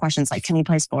 that's one of your questions. Like, can he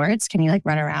play sports? Can he like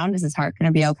run around? Is his heart going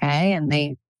to be okay? And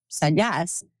they said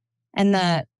yes. And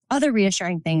the other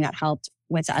reassuring thing that helped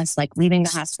with us, like leaving the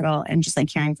hospital and just like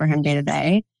caring for him day to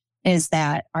day is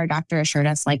that our doctor assured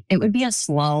us like it would be a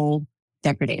slow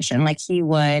degradation. Like he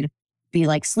would be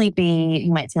like sleepy.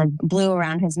 He might feel blue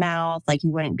around his mouth. Like he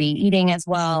wouldn't be eating as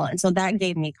well. And so that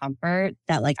gave me comfort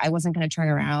that like I wasn't going to turn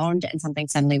around and something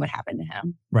suddenly would happen to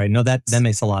him. Right. No, that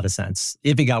makes a lot of sense.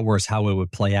 If it got worse, how it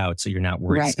would play out. So you're not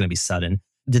worried it's going to be sudden.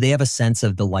 Do they have a sense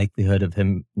of the likelihood of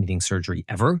him needing surgery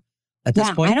ever at this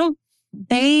point?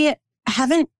 They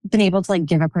haven't been able to like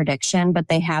give a prediction, but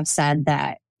they have said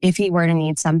that if he were to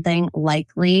need something,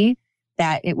 likely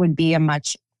that it would be a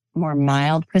much more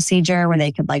mild procedure where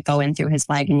they could like go in through his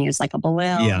leg and use like a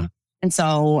balloon. Yeah. And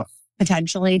so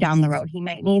potentially down the road, he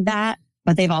might need that.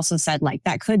 But they've also said like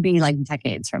that could be like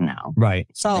decades from now. Right.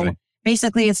 So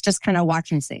basically it's just kind of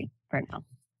watch and see for now.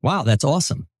 Wow. That's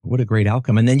awesome. What a great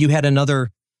outcome. And then you had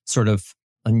another sort of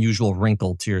unusual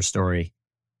wrinkle to your story.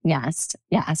 Yes.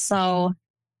 Yeah. So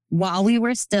while we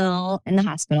were still in the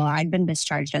hospital, I'd been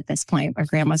discharged at this point, but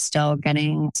Graham was still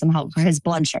getting some help for his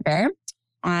blood sugar.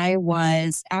 I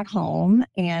was at home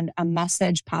and a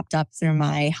message popped up through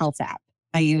my health app.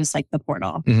 I use like the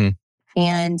portal.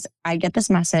 And I get this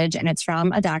message and it's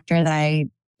from a doctor that I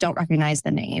don't recognize the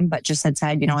name, but just had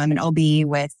said, I'm an OB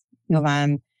with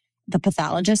the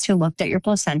pathologist who looked at your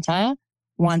placenta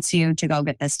wants you to go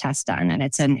get this test done. And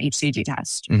it's an HCG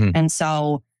test. And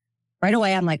so right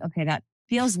away, I'm like, okay, that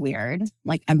feels weird,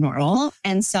 like abnormal.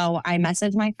 And so I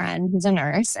messaged my friend who's a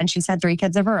nurse and she's had 3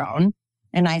 kids of her own.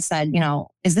 And I said,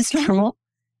 is this normal?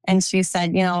 And she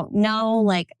said, no,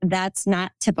 like that's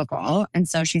not typical. And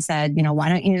so she said, why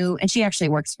don't you, and she actually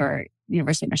works for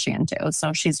University of Michigan too.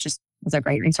 So she's just was a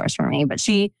great resource for me. But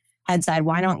she had said,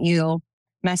 why don't you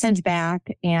message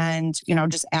back and,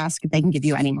 just ask if they can give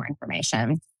you any more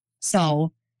information.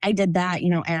 So I did that,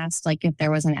 asked like if there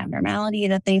was an abnormality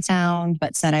that they found,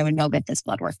 but said I would go get this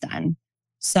blood work done.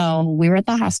 So we were at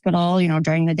the hospital,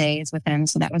 during the days with him.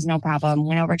 So that was no problem.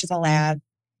 Went over to the lab,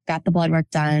 got the blood work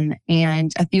done.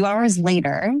 And a few hours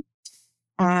later,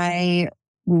 we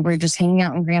were just hanging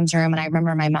out in Graham's room. And I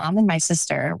remember my mom and my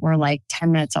sister were like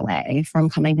 10 minutes away from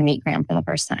coming to meet Graham for the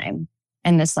first time.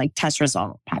 And this like test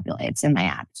result populates in my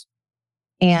app.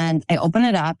 And I open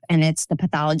it up and it's the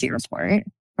pathology report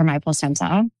for my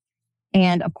placenta.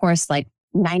 And of course, like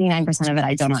 99% of it,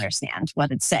 I don't understand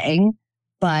what it's saying,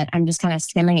 but I'm just kind of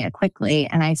skimming it quickly.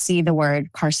 And I see the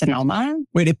word carcinoma.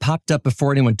 Wait, it popped up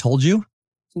before anyone told you?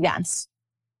 Yes.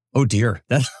 Oh dear.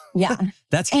 Yeah.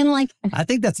 And like, I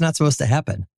think that's not supposed to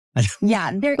happen.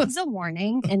 Yeah. There is a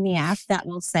warning in the app that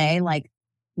will say like,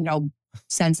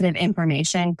 sensitive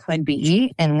information could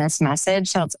be in this message.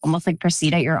 So it's almost like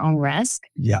proceed at your own risk.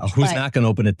 Yeah. Who's not going to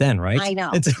open it then, right? I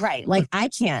know. Right. Like I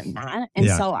can't not. And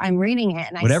so I'm reading it.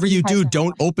 And whatever you do,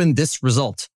 don't open this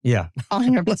result. Yeah.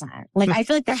 100%. Like I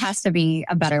feel like there has to be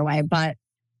a better way. But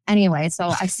anyway, so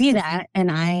I see that and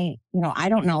I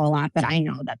don't know a lot, but I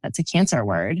know that that's a cancer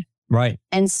word. Right.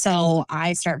 And so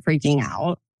I start freaking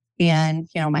out and,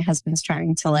 my husband's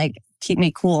trying to like keep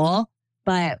me cool,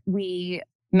 but we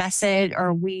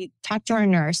talked to our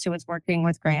nurse who was working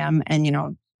with Graham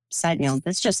and, said,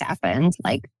 this just happened.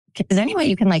 Like, is there any way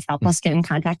you can like help us get in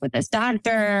contact with this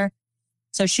doctor?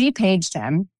 So she paged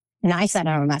him and I sent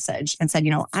him a message and said,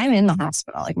 I'm in the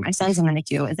hospital. Like my son's in the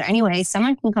NICU. Is there any way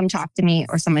someone can come talk to me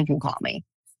or someone can call me?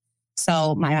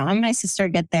 So my mom and my sister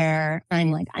get there.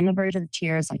 I'm like, on the verge of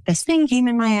tears. Like this thing came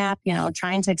in my app,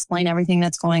 trying to explain everything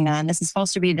that's going on. This is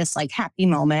supposed to be this like happy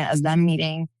moment of them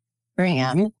meeting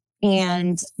Graham.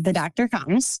 And the doctor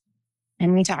comes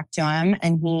and we talk to him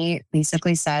and he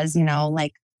basically says,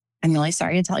 like, I'm really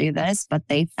sorry to tell you this, but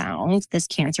they found this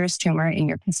cancerous tumor in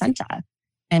your placenta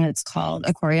and it's called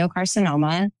a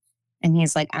choriocarcinoma. And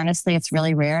he's like, honestly, it's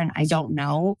really rare and I don't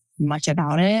know much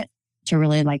about it to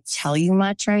really like tell you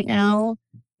much right now.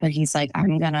 But he's like,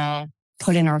 I'm going to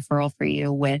put in a referral for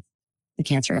you with the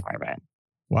cancer department.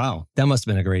 Wow. That must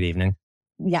have been a great evening.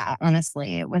 Yeah,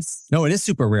 honestly, it was. No, it is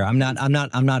super rare. I'm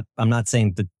not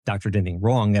saying the doctor did anything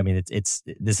wrong. I mean, this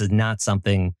is not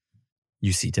something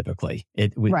you see typically.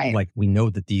 Right. Like we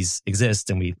know that these exist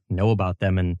and we know about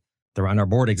them and they're on our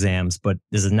board exams, but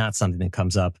this is not something that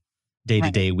comes up day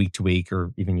to day, week to week,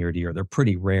 or even year to year. They're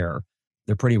pretty rare.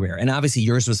 And obviously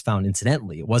yours was found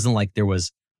incidentally. It wasn't like there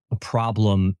was a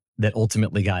problem that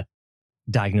ultimately got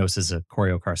diagnosed as a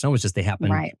choriocarcinoma. It was just they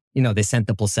happened, they sent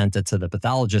the placenta to the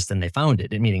pathologist and they found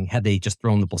it. Meaning, had they just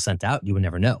thrown the placenta out, you would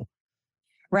never know.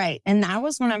 Right. And that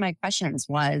was one of my questions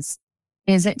was,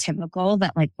 is it typical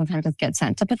that like placentas get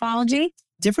sent to pathology?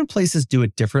 Different places do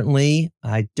it differently.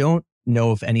 I don't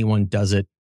know if anyone does it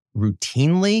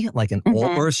routinely, like in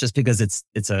all births, just because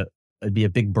it'd be a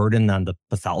big burden on the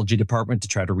pathology department to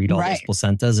try to read all those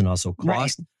placentas and also cost.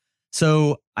 Right.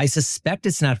 So I suspect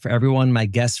it's not for everyone. My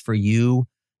guess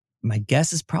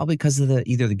is probably because of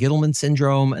either the Gittleman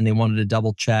syndrome and they wanted to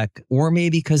double check, or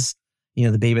maybe because,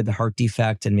 the baby had the heart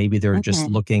defect and maybe they're just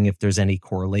looking if there's any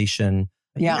correlation.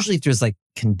 Yeah. Usually if there's like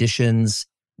conditions,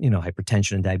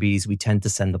 hypertension and diabetes, we tend to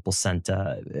send the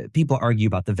placenta. People argue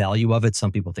about the value of it.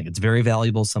 Some people think it's very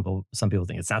valuable. Some people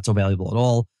think it's not so valuable at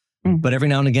all. But every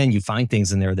now and again, you find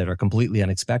things in there that are completely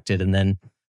unexpected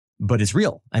but it's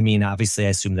real. I mean, obviously, I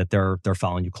assume that they're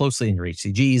following you closely in your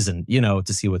HCGs and,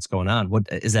 to see what's going on.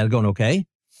 Is that going okay?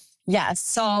 Yes.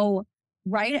 So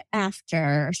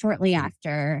shortly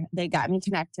after, they got me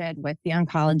connected with the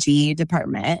oncology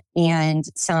department and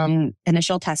some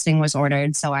initial testing was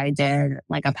ordered. So I did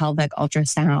like a pelvic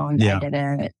ultrasound, I did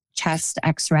a chest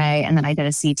x-ray, and then I did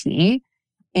a CT.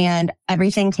 And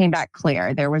everything came back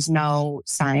clear. There was no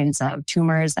signs of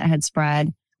tumors that had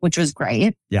spread, which was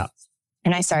great. Yeah.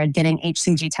 And I started getting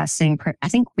HCG testing, I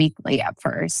think weekly at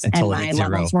first. Until and my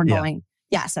levels were going,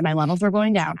 and my levels were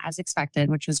going down as expected,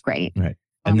 which was great. Right.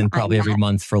 And then probably every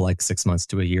month for like 6 months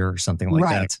to a year or something like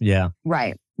that. Yeah.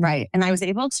 Right. And I was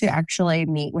able to actually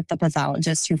meet with the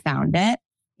pathologist who found it.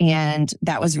 And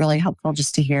that was really helpful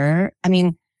just to hear. I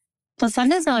mean,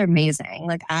 placentas are amazing.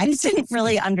 Like I just didn't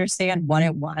really understand what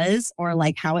it was or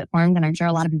like how it formed. And I'm sure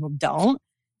a lot of people don't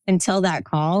until that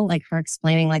call, like her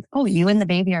explaining like, oh, you and the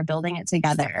baby are building it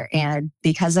together. And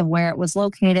because of where it was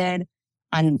located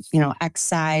on, X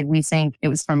side, we think it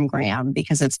was from Graham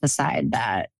because it's the side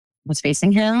that was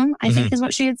facing him, I think is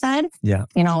what she had said. Yeah.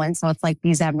 And so it's like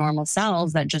these abnormal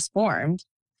cells that just formed.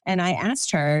 And I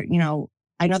asked her,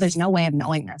 I know there's no way of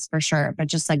knowing this for sure, but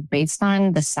just like based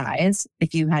on the size,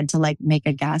 if you had to like make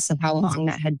a guess of how long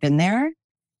that had been there.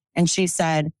 And she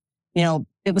said,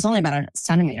 it was only about a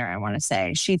centimeter, I want to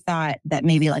say. She thought that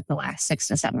maybe like the last 6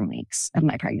 to 7 weeks of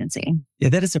my pregnancy. Yeah,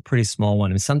 that is a pretty small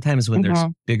one. And sometimes when there's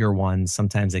bigger ones,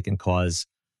 sometimes they can cause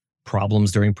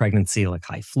problems during pregnancy, like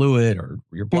high fluid or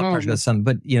your blood pressure goes some.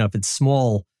 But, if it's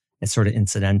small, it's sort of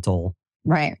incidental.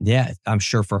 Right. Yeah, I'm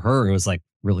sure for her, it was like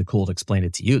really cool to explain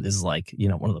it to you. This is like,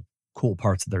 one of the cool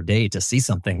parts of their day to see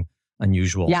something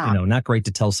unusual. Yeah. Not great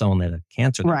to tell someone that a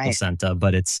cancer in the placenta,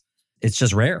 but it's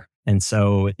just rare. And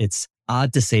so it's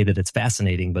odd to say that it's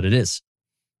fascinating, but it is.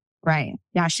 Right.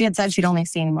 Yeah. She had said she'd only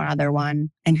seen one other one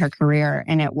in her career.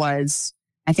 And it was,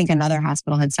 I think another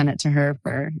hospital had sent it to her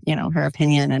for, her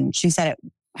opinion. And she said it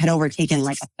had overtaken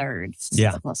like a third of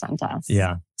the placenta.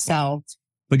 Yeah. So.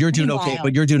 But you're doing okay.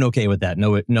 But you're doing okay with that.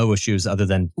 No issues other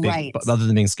than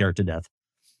being scared to death.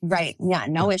 Right. Yeah.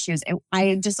 No issues.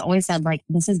 I just always said like,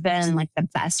 this has been like the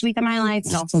best week of my life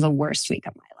and also the worst week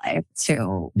of my life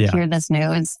to hear this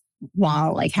news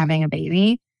while like having a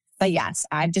baby. But yes,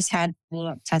 I've just had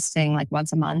testing like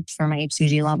once a month for my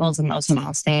HCG levels and those have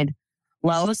all stayed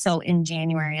low. So in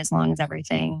January, as long as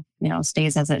everything,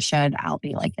 stays as it should, I'll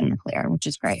be like in the clear, which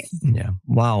is great. Yeah.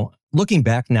 Wow. Looking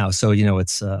back now, so,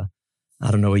 it's, a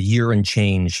year and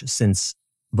change since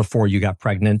before you got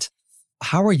pregnant.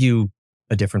 How are you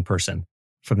a different person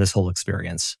from this whole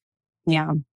experience?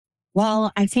 Yeah.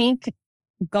 Well, I think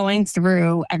going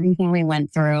through everything we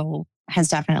went through has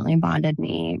definitely bonded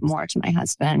me more to my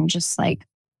husband, just like,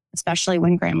 especially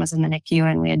when Graham was in the NICU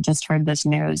and we had just heard this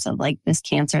news of like this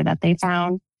cancer that they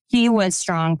found. He was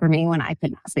strong for me when I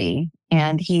could not be.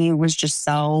 And he was just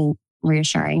so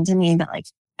reassuring to me that like,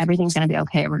 everything's going to be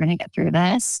okay. We're going to get through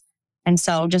this. And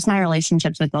so just my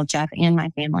relationships with both Jeff and my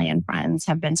family and friends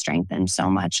have been strengthened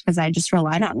so much because I just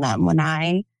relied on them when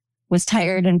I was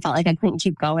tired and felt like I couldn't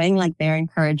keep going. Like their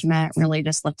encouragement really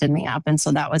just lifted me up. And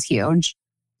so that was huge.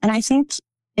 And I think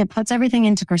it puts everything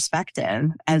into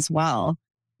perspective as well.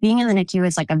 Being in the NICU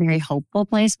is like a very hopeful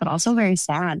place, but also very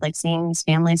sad. Like seeing these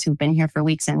families who've been here for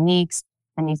weeks and weeks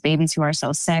and these babies who are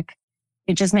so sick.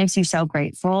 It just makes you so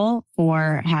grateful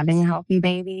for having a healthy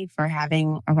baby, for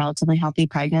having a relatively healthy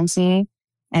pregnancy,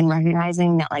 and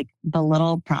recognizing that like the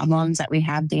little problems that we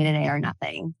have day to day are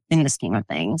nothing in the scheme of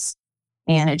things.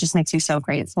 And it just makes you so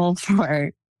grateful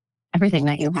for everything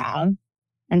that you have.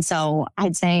 And so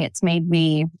I'd say it's made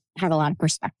me have a lot of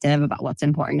perspective about what's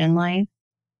important in life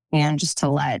and just to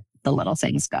let the little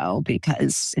things go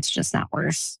because it's just not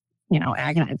worth,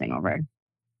 agonizing over.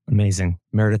 Amazing.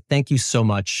 Meredith, thank you so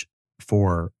much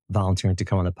for volunteering to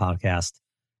come on the podcast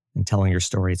and telling your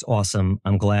story. It's awesome.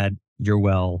 I'm glad you're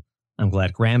well. I'm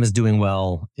glad Graham is doing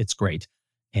well. It's great.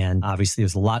 And obviously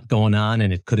there's a lot going on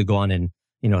and it could have gone in,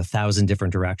 1,000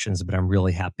 different directions, but I'm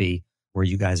really happy where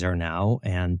you guys are now.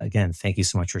 And again, thank you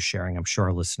so much for sharing. I'm sure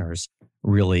our listeners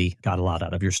really got a lot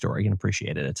out of your story and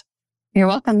appreciated it. You're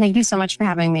welcome. Thank you so much for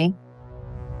having me.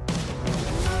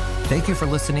 Thank you for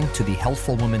listening to the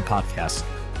Healthful Woman podcast.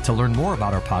 To learn more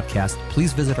about our podcast,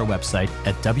 please visit our website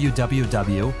at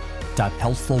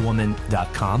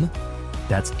www.healthfulwoman.com.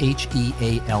 That's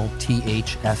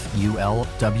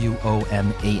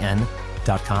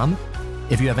HEALTHFULWOMAN.com.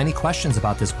 If you have any questions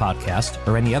about this podcast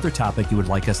or any other topic you would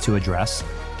like us to address,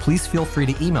 please feel free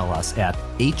to email us at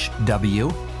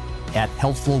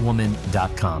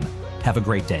hw@healthfulwoman.com. Have a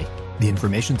great day. The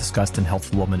information discussed in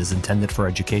Healthful Woman is intended for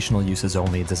educational uses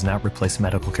only and does not replace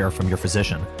medical care from your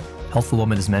physician. Healthful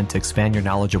Woman is meant to expand your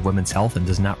knowledge of women's health and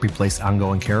does not replace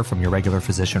ongoing care from your regular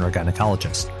physician or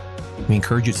gynecologist. We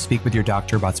encourage you to speak with your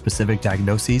doctor about specific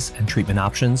diagnoses and treatment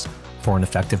options for an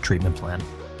effective treatment plan.